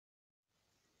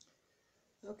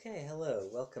Okay, hello,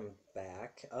 welcome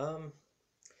back.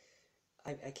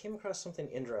 I came across something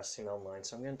interesting online,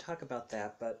 so I'm going to talk about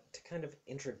that, but to kind of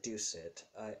introduce it,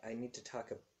 I need to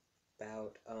talk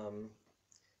about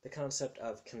the concept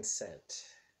of consent.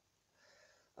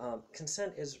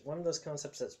 Consent is one of those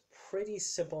concepts that's pretty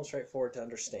simple and straightforward to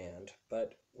understand,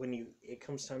 but when it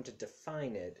comes time to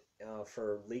define it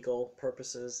for legal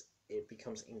purposes, it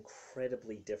becomes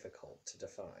incredibly difficult to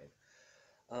define.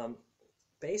 Um,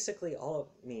 Basically, all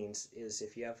it means is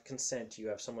if you have consent, you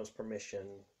have someone's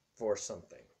permission for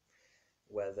something.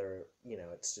 Whether,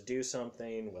 it's to do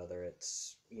something, whether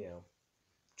it's,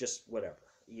 just whatever.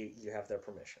 You have their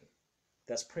permission.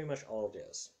 That's pretty much all it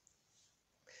is.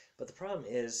 But the problem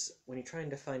is, when you try and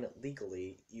define it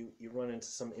legally, you run into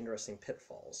some interesting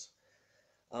pitfalls.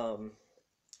 Um,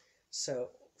 so,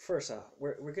 first off,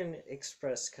 we're going to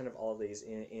express kind of all of these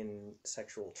in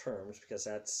sexual terms because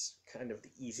that's kind of the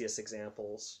easiest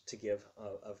examples to give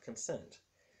of consent.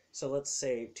 So let's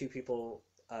say two people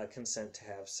consent to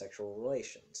have sexual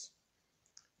relations,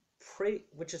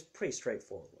 which is pretty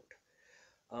straightforward.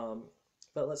 Um,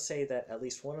 but let's say that at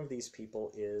least one of these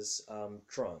people is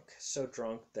drunk, so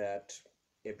drunk that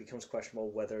it becomes questionable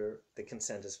whether the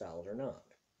consent is valid or not.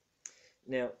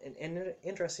 Now, an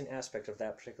interesting aspect of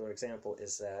that particular example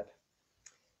is that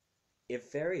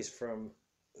it varies from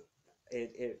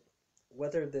it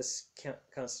whether this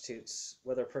constitutes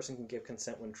whether a person can give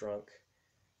consent when drunk.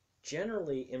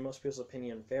 Generally, in most people's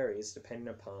opinion, varies depending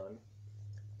upon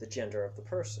the gender of the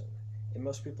person. In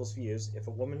most people's views, if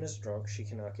a woman is drunk, she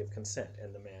cannot give consent,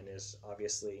 and the man is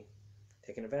obviously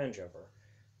taking advantage of her.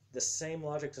 The same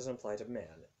logic doesn't apply to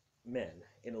men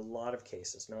in a lot of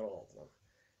cases, not all of them.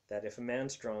 That if a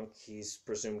man's drunk, he's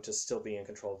presumed to still be in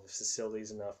control of his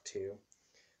facilities enough to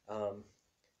um,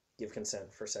 give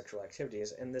consent for sexual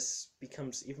activities, and this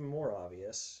becomes even more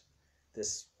obvious.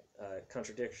 This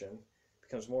contradiction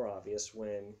becomes more obvious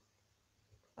when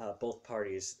both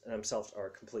parties themselves are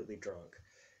completely drunk,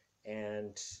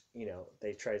 and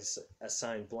they try to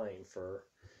assign blame for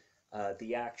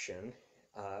the action,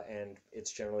 and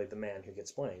it's generally the man who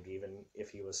gets blamed, even if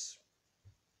he was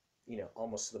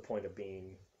almost to the point of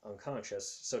being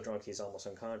unconscious, so drunk he's almost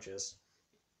unconscious.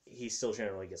 He still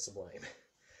generally gets the blame.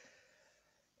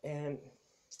 And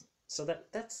so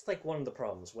that's like one of the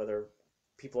problems, whether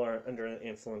people are under an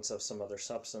influence of some other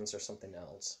substance or something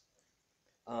else.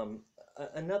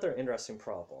 Another interesting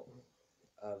problem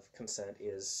of consent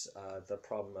is the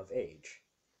problem of age.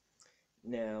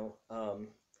 Now,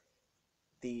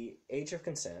 the age of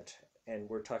consent, and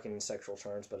we're talking in sexual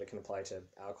terms, but it can apply to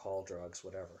alcohol, drugs,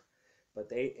 whatever. But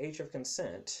the age of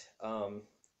consent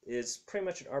is pretty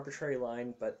much an arbitrary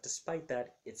line, but despite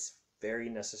that, it's very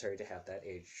necessary to have that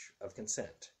age of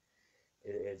consent.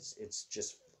 It's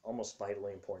just almost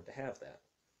vitally important to have that.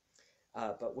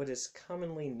 But what is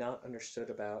commonly not understood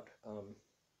about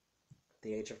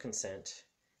the age of consent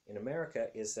in America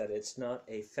is that it's not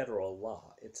a federal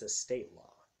law, it's a state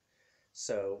law.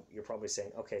 So you're probably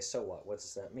saying, okay, so what? What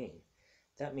does that mean?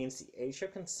 That means the age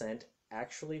of consent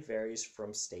actually varies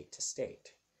from state to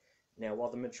state. Now, while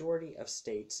the majority of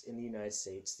states in the United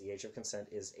States, the age of consent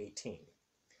is 18.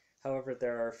 However,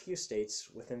 there are a few states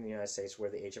within the United States where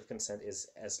the age of consent is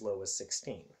as low as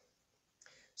 16.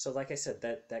 So like I said,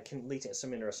 that can lead to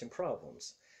some interesting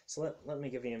problems. So let me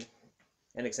give you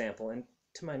an example, and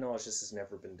to my knowledge, this has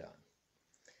never been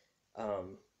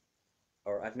done.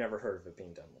 Or I've never heard of it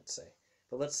being done, let's say.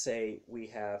 But let's say we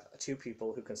have two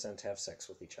people who consent to have sex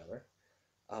with each other.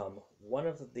 One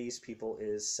of these people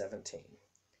is 17,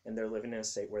 and they're living in a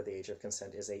state where the age of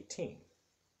consent is 18.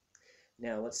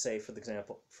 Now, let's say, for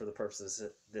the purposes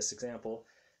of this example,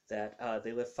 that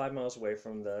they live 5 miles away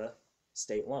from the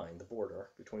state line, the border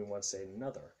between one state and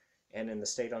another. And in the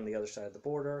state on the other side of the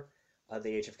border,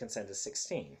 the age of consent is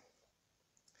 16.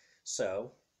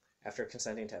 So, after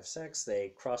consenting to have sex, they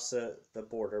cross the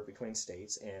border between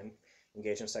states and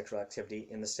engage in sexual activity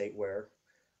in the state where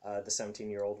the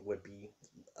 17-year-old would be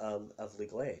of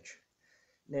legal age.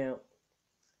 Now,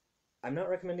 I'm not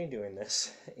recommending doing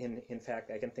this. In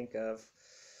fact, I can think of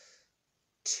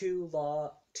two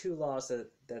laws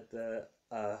that the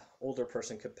older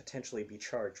person could potentially be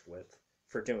charged with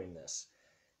for doing this.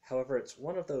 However, it's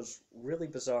one of those really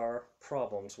bizarre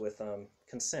problems with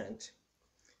consent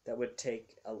that would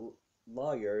take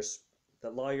lawyers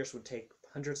would take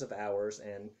hundreds of hours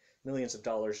and millions of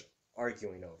dollars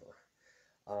arguing over.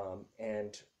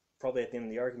 And probably at the end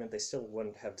of the argument, they still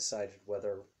wouldn't have decided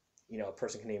whether a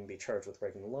person can even be charged with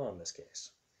breaking the law in this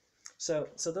case. So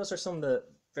those are some of the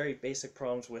very basic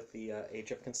problems with the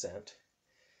age of consent.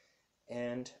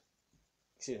 And,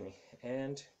 excuse me,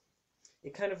 and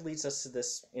it kind of leads us to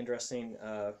this interesting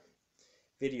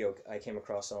video I came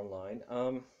across online.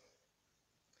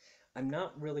 I'm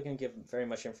not really going to give very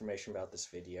much information about this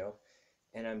video,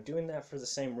 and I'm doing that for the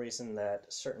same reason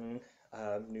that certain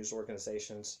news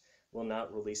organizations will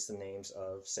not release the names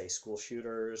of, say, school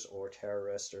shooters or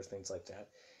terrorists or things like that.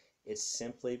 It's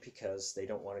simply because they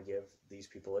don't want to give these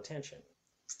people attention.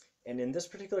 And in this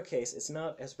particular case, it's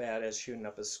not as bad as shooting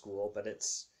up a school, but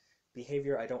it's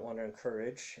behavior I don't want to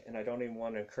encourage, and I don't even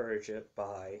want to encourage it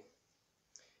by,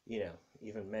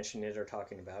 even mentioning it or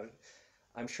talking about it.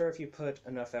 I'm sure if you put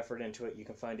enough effort into it, you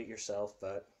can find it yourself,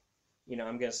 but,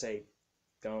 I'm going to say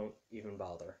don't even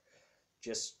bother,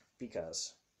 just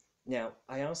because. Now,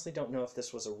 I honestly don't know if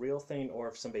this was a real thing or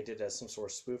if somebody did it as some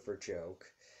sort of spoof or joke.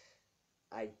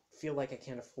 I feel like I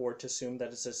can't afford to assume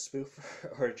that it's a spoof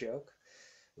or a joke,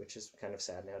 which is kind of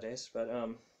sad nowadays. But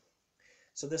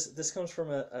so this comes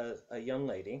from a young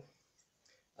lady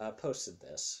posted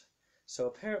this. So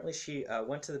apparently she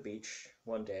went to the beach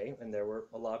one day, and there were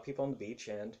a lot of people on the beach,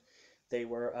 and they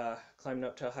were climbing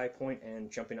up to a high point and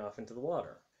jumping off into the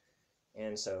water.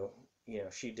 And so,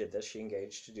 she did this. She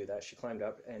engaged to do that. She climbed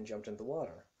up and jumped into the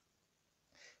water.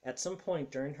 At some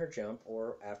point during her jump,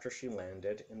 or after she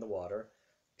landed in the water,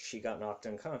 she got knocked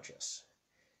unconscious.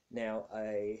 Now,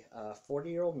 a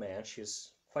 40-year-old man, she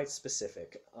was quite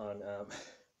specific on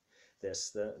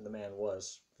this. The man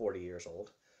was 40 years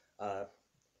old.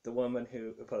 The woman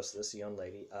who posted this, the young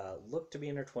lady, looked to be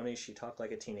in her 20s. She talked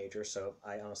like a teenager, so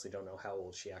I honestly don't know how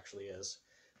old she actually is.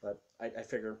 But I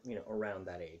figure, around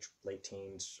that age, late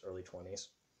teens, early 20s.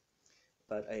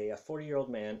 But a 40-year-old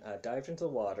man dived into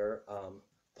the water,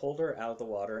 pulled her out of the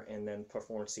water, and then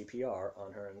performed CPR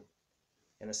on her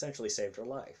and essentially saved her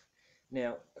life.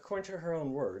 Now, according to her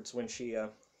own words, when she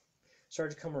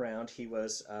started to come around, he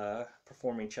was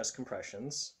performing chest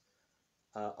compressions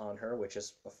on her, which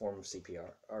is a form of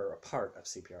CPR, or a part of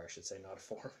CPR, I should say, not a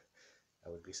form. That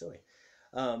would be silly.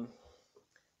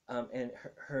 And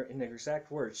her, in her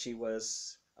exact words,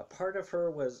 a part of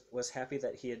her was happy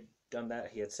that he had done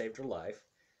that, he had saved her life,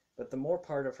 but the more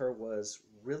part of her was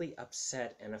really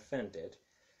upset and offended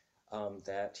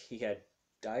that he had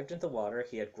dived into the water,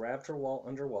 he had grabbed her while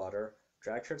underwater,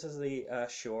 dragged her to the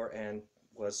shore, and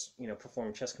was,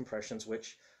 performing chest compressions,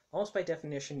 which almost by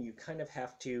definition you kind of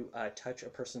have to touch a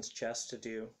person's chest to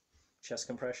do chest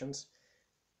compressions.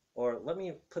 Or let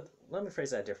me phrase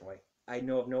that a different way. I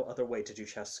know of no other way to do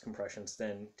chest compressions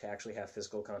than to actually have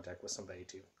physical contact with somebody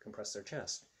to compress their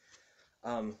chest.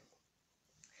 At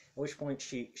which point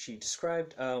she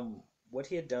described what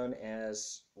he had done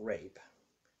as rape.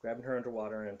 Grabbing her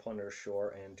underwater and pulling her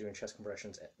ashore and doing chest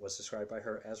compressions was described by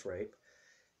her as rape.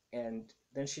 And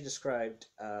then she described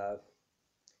the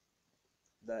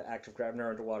act of grabbing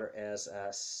her underwater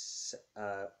as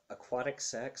aquatic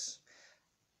sex.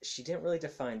 She didn't really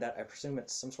define that. I presume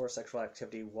it's some sort of sexual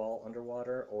activity while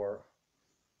underwater or,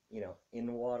 in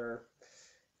the water.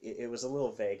 It was a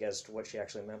little vague as to what she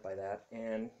actually meant by that.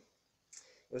 And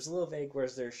it was a little vague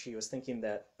whether she was thinking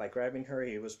that by grabbing her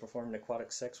he was performing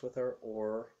aquatic sex with her,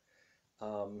 or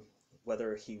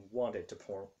whether he wanted to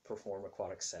perform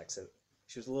aquatic sex.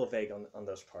 She was a little vague on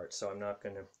those parts, so I'm not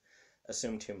going to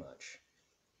assume too much.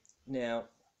 Now,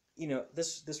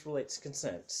 this relates to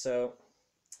consent. So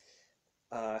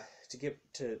to get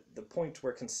to the point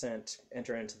where consent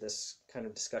enter into this kind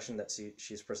of discussion that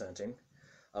she's presenting.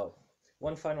 Oh,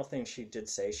 one final thing she did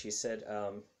say. She said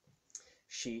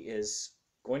she is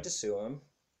going to sue him.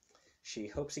 She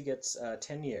hopes he gets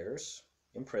 10 years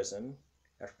in prison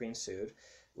after being sued,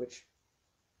 which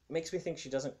makes me think she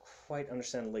doesn't quite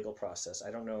understand the legal process.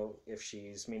 I don't know if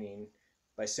she's meaning,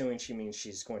 by suing, she means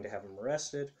she's going to have him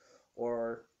arrested,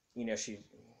 or,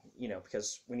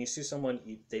 because when you sue someone,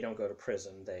 they don't go to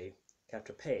prison, they have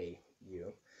to pay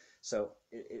you. So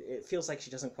it feels like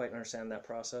she doesn't quite understand that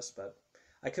process, but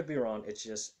I could be wrong. It's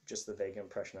just the vague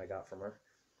impression I got from her.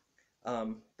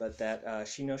 But that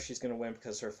she knows she's going to win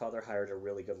because her father hired a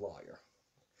really good lawyer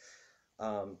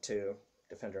to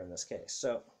defend her in this case.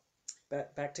 So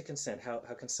back to consent, how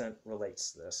consent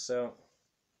relates to this. So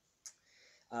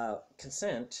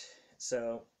consent,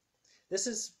 so this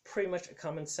is pretty much a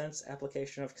common sense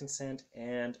application of consent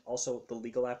and also the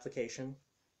legal application.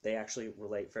 They actually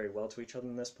relate very well to each other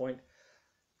in this point.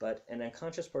 But an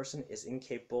unconscious person is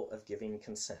incapable of giving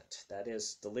consent. That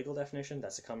is the legal definition,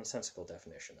 that's a commonsensical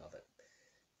definition of it.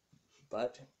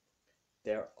 But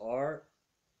there are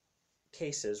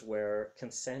cases where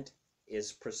consent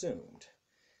is presumed.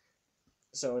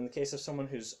 So in the case of someone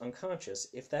who's unconscious,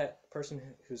 if that person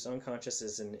who's unconscious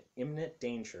is in imminent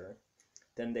danger,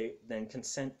 then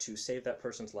consent to save that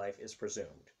person's life is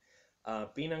presumed.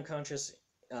 Being unconscious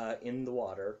in the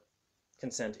water,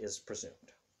 consent is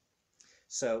presumed.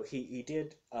 So he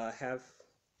did have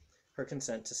her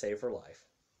consent to save her life,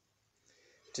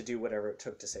 to do whatever it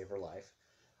took to save her life.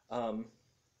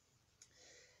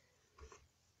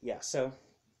 Yeah, so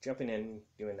jumping in,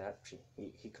 doing that,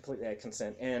 he completely had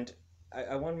consent. And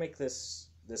I want to make this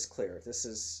clear. This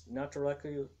is not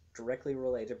directly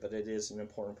related, but it is an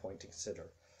important point to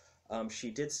consider. She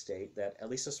did state that at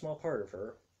least a small part of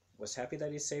her was happy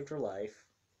that he saved her life,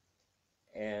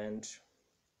 and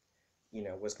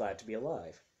was glad to be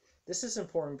alive. This is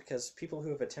important because people who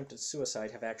have attempted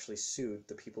suicide have actually sued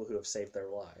the people who have saved their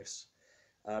lives,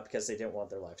 because they didn't want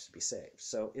their lives to be saved.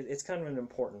 So it's kind of an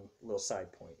important little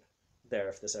side point there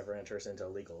if this ever enters into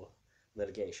legal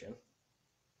litigation.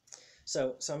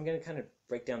 So I'm going to kind of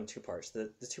break down the two parts.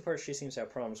 The two parts she seems to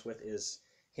have problems with is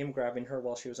him grabbing her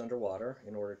while she was underwater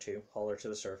in order to haul her to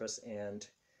the surface, and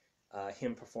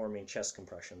him performing chest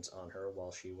compressions on her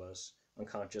while she was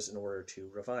unconscious in order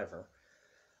to revive her.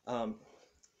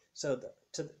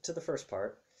 To the first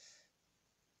part,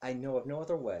 I know of no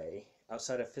other way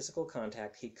outside of physical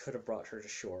contact he could have brought her to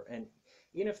shore. And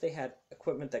even if they had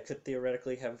equipment that could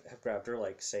theoretically have grabbed her,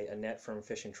 like, say, a net from a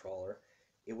fishing trawler,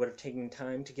 it would have taken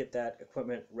time to get that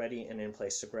equipment ready and in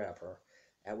place to grab her,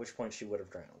 at which point she would have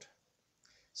drowned.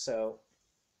 So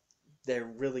there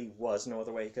really was no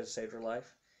other way he could have saved her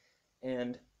life.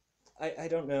 And I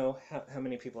don't know how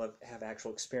many people have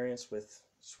actual experience with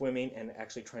swimming and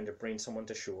actually trying to bring someone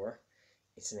to shore.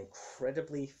 It's an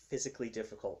incredibly physically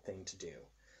difficult thing to do.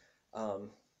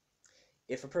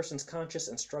 If a person's conscious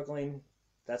and struggling,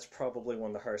 that's probably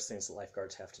one of the hardest things that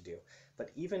lifeguards have to do.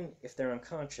 But even if they're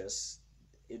unconscious,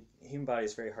 human body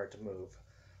is very hard to move.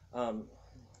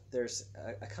 There's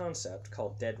a concept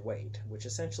called dead weight, which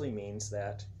essentially means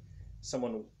that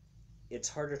it's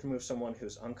harder to move someone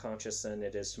who's unconscious than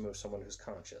it is to move someone who's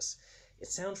conscious. It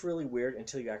sounds really weird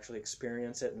until you actually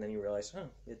experience it, and then you realize, oh,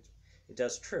 it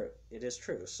is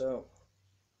true. So,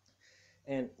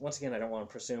 and once again, I don't want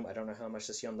to presume, I don't know how much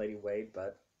this young lady weighed,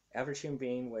 but average human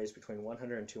being weighs between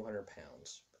 100 and 200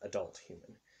 pounds, adult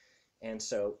human. And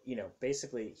so,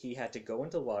 basically he had to go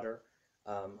into the water,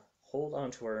 hold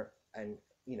onto her, and,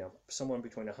 someone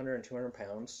between 100 and 200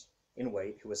 pounds in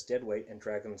weight, who was dead weight, and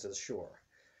drag them to the shore.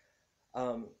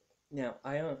 Now,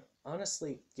 I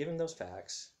honestly, given those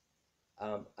facts,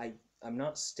 I'm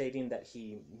not stating that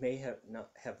he may not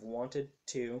have wanted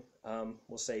to,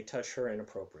 we'll say, touch her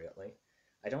inappropriately.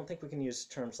 I don't think we can use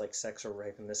terms like sex or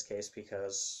rape in this case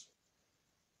because,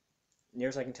 near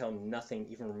as I can tell, nothing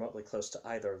even remotely close to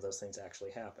either of those things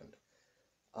actually happened.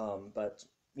 But,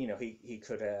 he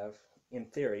could have, in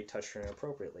theory, touched her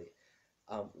inappropriately.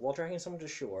 While dragging someone to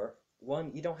shore,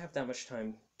 one, you don't have that much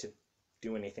time to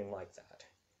do anything like that.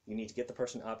 You need to get the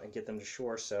person up and get them to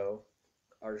shore so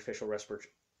artificial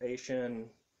respiration,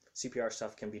 CPR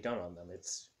stuff can be done on them.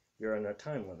 You're on a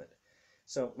time limit.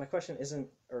 So my question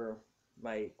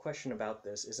about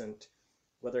this isn't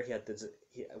whether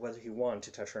he wanted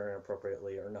to touch her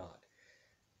inappropriately or not.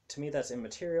 To me, that's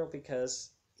immaterial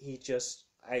because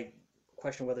I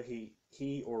question whether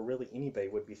he or really anybody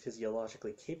would be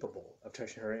physiologically capable of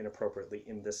touching her inappropriately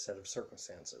in this set of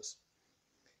circumstances.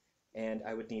 And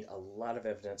I would need a lot of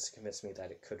evidence to convince me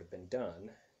that it could have been done,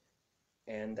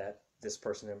 and that this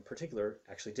person in particular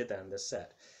actually did that in this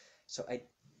set. So I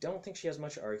don't think she has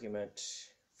much argument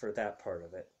for that part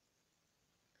of it.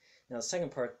 Now the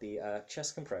second part, the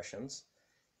chest compressions.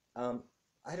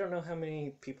 I don't know how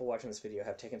many people watching this video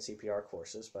have taken CPR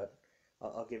courses, but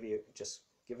I'll give an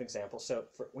example. So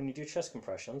when you do chest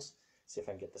compressions, see if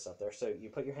I can get this up there. So you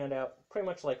put your hand out pretty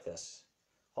much like this.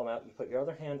 Hold out, you put your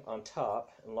other hand on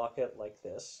top and lock it like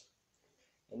this.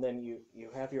 And then you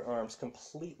have your arms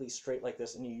completely straight like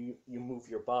this, and you move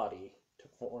your body to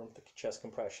form the chest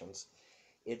compressions.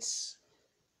 It's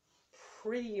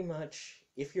pretty much,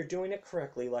 if you're doing it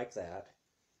correctly like that,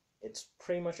 it's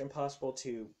pretty much impossible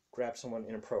to grab someone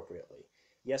inappropriately.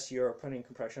 Yes, you're putting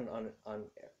compression on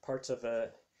parts of a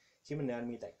human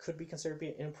anatomy that could be considered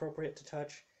to be inappropriate to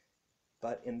touch,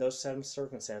 but in those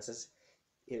circumstances,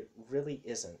 it really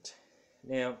isn't.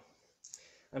 Now,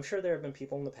 I'm sure there have been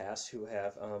people in the past who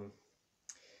have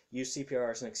used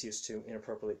CPR as an excuse to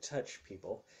inappropriately touch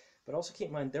people, but also keep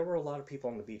in mind there were a lot of people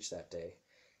on the beach that day.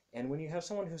 And when you have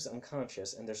someone who's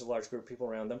unconscious and there's a large group of people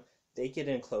around them, they get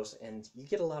in close and you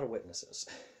get a lot of witnesses.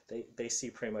 They see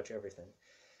pretty much everything.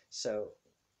 So,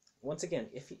 once again,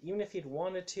 even if he'd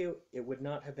wanted to, it would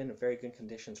not have been very good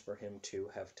conditions for him to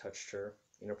have touched her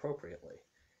inappropriately.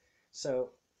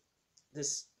 So,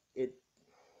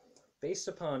 based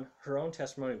upon her own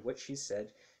testimony, what she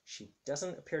said, she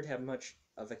doesn't appear to have much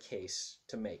of a case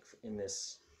to make in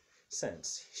this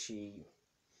sense.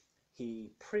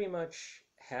 He pretty much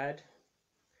had,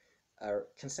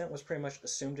 consent was pretty much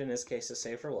assumed in his case to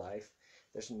save her life.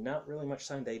 There's not really much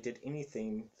sign they did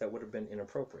anything that would have been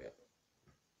inappropriate.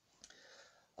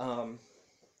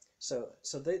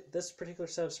 This particular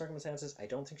set of circumstances, I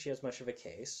don't think she has much of a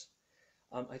case.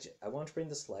 I want to bring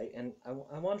this light, and I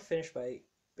want to finish by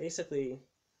basically,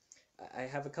 I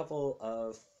have a couple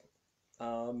of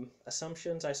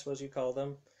assumptions, I suppose you call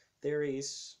them,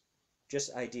 theories,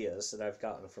 just ideas that I've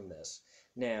gotten from this.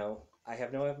 Now, I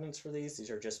have no evidence for these. These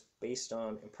are just based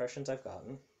on impressions I've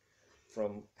gotten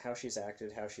from how she's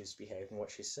acted, how she's behaved, and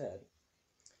what she said.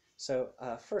 So,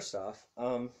 first off,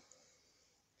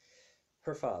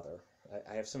 her father.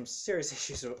 I have some serious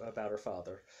issues about her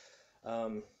father.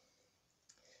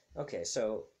 Okay,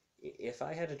 so if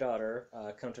I had a daughter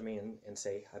come to me and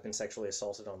say, I've been sexually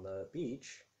assaulted on the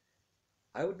beach,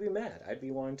 I would be mad. I'd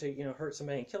be wanting to, hurt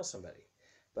somebody and kill somebody.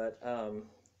 But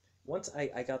once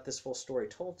I got this full story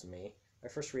told to me, my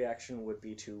first reaction would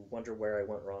be to wonder where I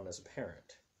went wrong as a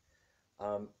parent.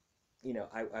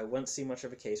 I wouldn't see much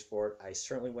of a case for it. I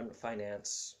certainly wouldn't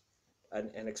finance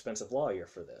an expensive lawyer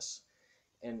for this.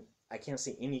 And I can't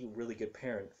see any really good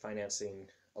parent financing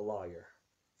a lawyer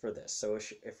for this. So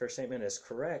if her statement is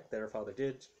correct, that her father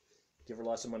did give her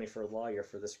lots of money for a lawyer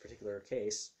for this particular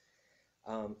case,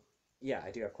 yeah,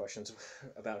 I do have questions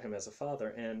about him as a father.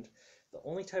 And the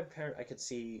only type of parent I could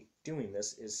see doing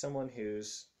this is someone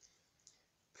who's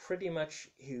pretty much,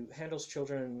 who handles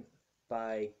children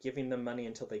by giving them money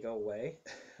until they go away.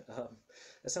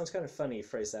 It sounds kind of funny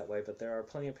phrased that way, but there are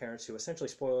plenty of parents who essentially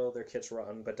spoil their kids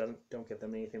rotten, but don't give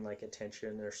them anything like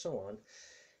attention or so on.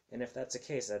 And if that's the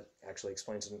case, that actually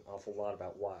explains an awful lot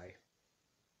about why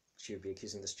she would be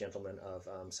accusing this gentleman of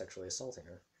sexually assaulting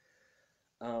her.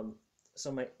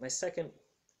 So my second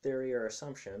theory or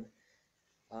assumption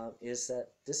is that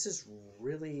this is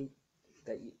really,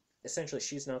 essentially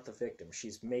she's not the victim.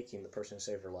 She's making the person who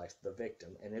saved her life the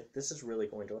victim, and this is really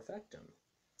going to affect him.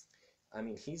 I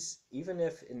mean, even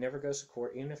if it never goes to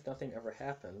court, even if nothing ever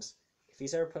happens, if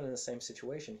he's ever put in the same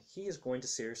situation, he is going to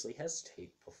seriously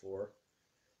hesitate before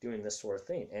doing this sort of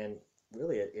thing. And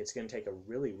really, it's going to take a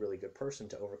really, really good person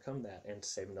to overcome that and to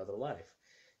save another life.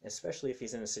 Especially if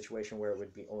he's in a situation where it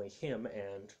would be only him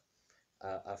and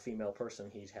a female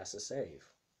person he has to save.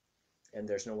 And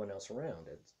there's no one else around.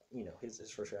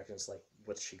 His first reaction is like,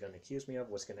 what's she going to accuse me of?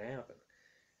 What's going to happen?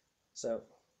 So,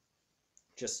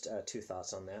 just two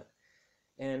thoughts on that.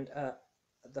 And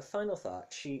the final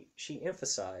thought, she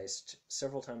emphasized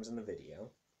several times in the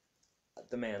video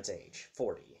the man's age,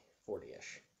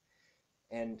 40-ish.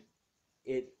 And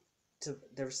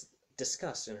there was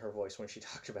disgust in her voice when she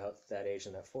talked about that age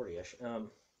and that 40-ish,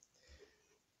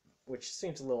 which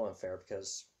seems a little unfair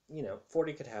because,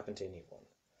 40 could happen to anyone.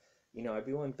 I'd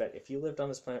be willing to bet if you lived on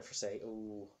this planet for, say,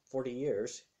 40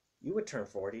 years, you would turn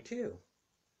 40 too.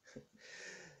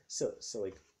 So,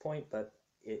 silly point, but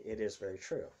it is very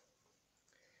true.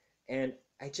 And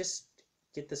I just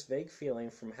get this vague feeling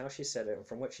from how she said it and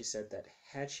from what she said that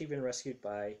had she been rescued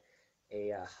by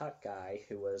a hot guy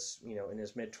who was, in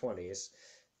his mid-20s,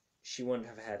 she wouldn't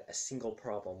have had a single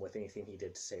problem with anything he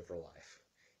did to save her life.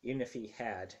 Even if he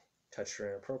had touched her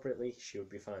inappropriately, she would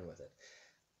be fine with it.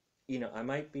 I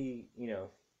might be,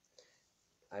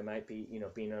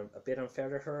 being a bit unfair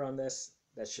to her on this.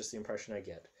 That's just the impression I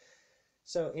get.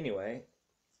 So anyway,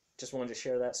 just wanted to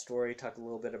share that story, talk a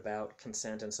little bit about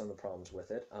consent and some of the problems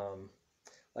with it.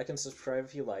 Like and subscribe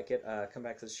if you like it. Come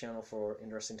back to this channel for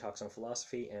interesting talks on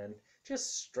philosophy and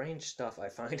just strange stuff I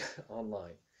find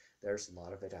online. There's a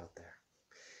lot of it out there.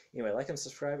 Anyway, like and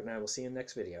subscribe, and I will see you in the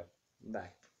next video. Bye.